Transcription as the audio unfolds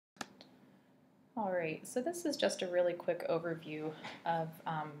All right, so this is just a really quick overview of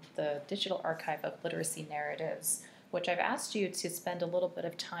the Digital Archive of Literacy Narratives, which I've asked you to spend a little bit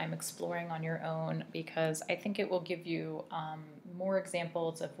of time exploring on your own because I think it will give you more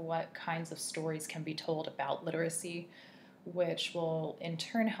examples of what kinds of stories can be told about literacy, which will in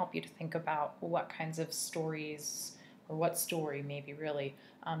turn help you to think about what kinds of stories or what story maybe really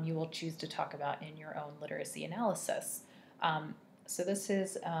you will choose to talk about in your own literacy analysis. So this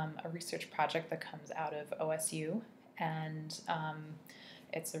is a research project that comes out of OSU, and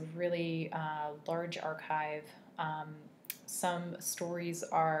it's a really large archive. Some stories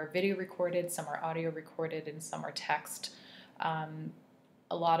are video recorded, some are audio recorded, and some are text.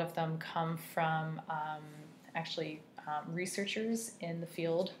 A lot of them come from researchers in the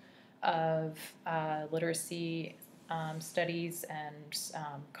field of literacy studies and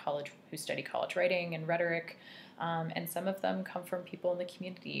who study college writing and rhetoric. And some of them come from people in the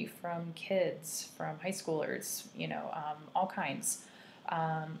community, from kids, from high schoolers, all kinds.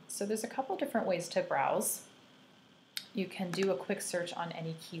 So there's a couple different ways to browse. You can do a quick search on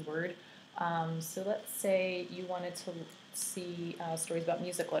any keyword. So let's say you wanted to see stories about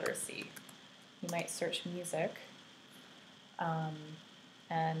music literacy. You might search music.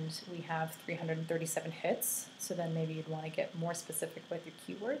 And we have 337 hits, so then maybe you'd want to get more specific with your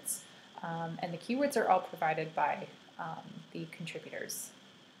keywords. And the keywords are all provided by the contributors.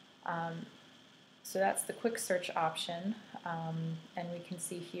 So that's the quick search option, and we can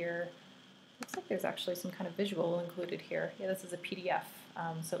see here, looks like there's actually some kind of visual included here. Yeah, this is a PDF,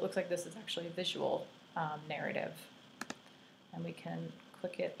 so it looks like this is actually a visual narrative. And we can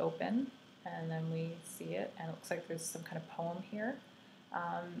click it open, and then we see it, and it looks like there's some kind of poem here.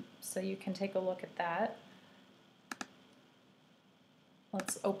 So you can take a look at that.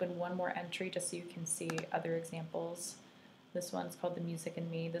 Let's open one more entry just so you can see other examples. This one's called The Music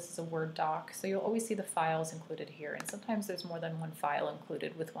and Me. This is a Word doc, so you'll always see the files included here, and sometimes there's more than one file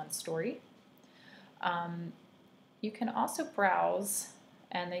included with one story. You can also browse,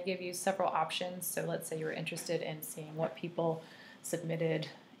 and they give you several options. So let's say you were interested in seeing what people submitted,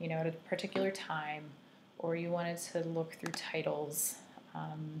 at a particular time, or you wanted to look through titles.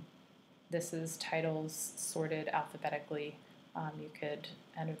 This is titles sorted alphabetically. You could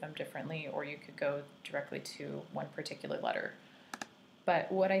enter them differently, or you could go directly to one particular letter.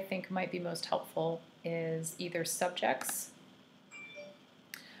 But what I think might be most helpful is either subjects,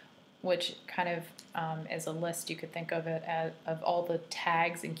 which kind of is a list, you could think of it as, of all the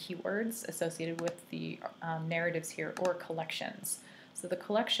tags and keywords associated with the narratives here, or collections. So the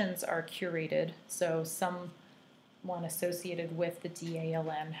collections are curated, so someone associated with the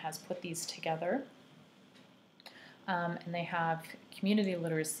DALN has put these together. And they have community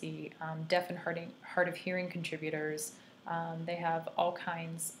literacy, deaf and hard of hearing contributors. They have all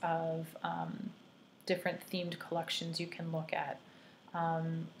kinds of different themed collections you can look at.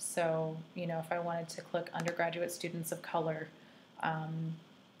 So, if I wanted to click undergraduate students of color,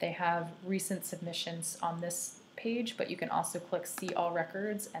 they have recent submissions on this page, but you can also click see all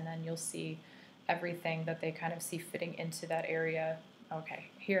records, and then you'll see everything that they kind of see fitting into that area. Okay,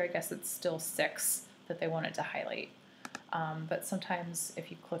 here I guess it's still 6 that they wanted to highlight. But sometimes if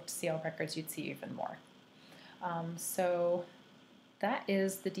you clicked see all records, you'd see even more. So that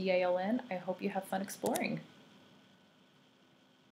is the DALN. I hope you have fun exploring.